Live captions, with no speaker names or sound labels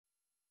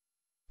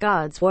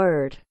God's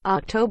Word,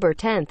 October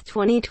 10,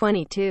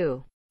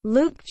 2022.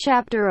 Luke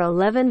chapter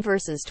 11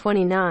 verses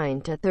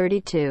 29 to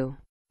 32.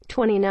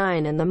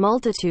 29 And the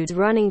multitudes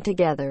running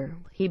together,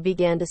 he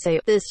began to say,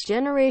 This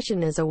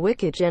generation is a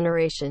wicked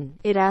generation.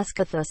 It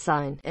asketh a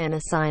sign, and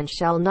a sign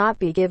shall not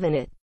be given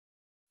it,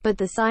 but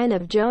the sign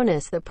of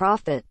Jonas the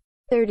prophet.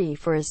 30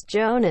 For as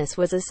Jonas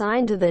was a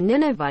sign to the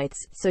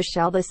Ninevites, so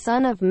shall the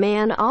Son of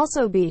Man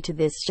also be to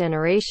this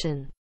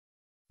generation.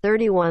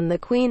 31 The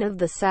queen of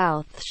the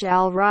south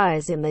shall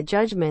rise in the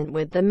judgment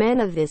with the men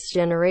of this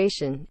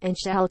generation, and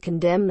shall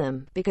condemn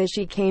them, because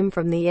she came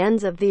from the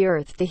ends of the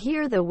earth to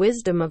hear the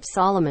wisdom of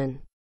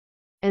Solomon.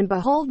 And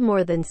behold,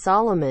 more than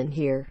Solomon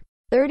here.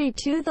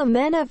 32 The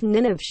men of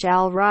Ninive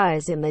shall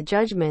rise in the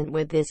judgment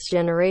with this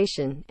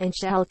generation, and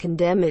shall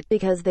condemn it,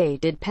 because they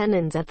did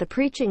penance at the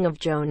preaching of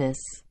Jonas.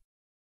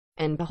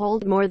 And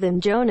behold, more than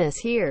Jonas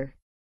here.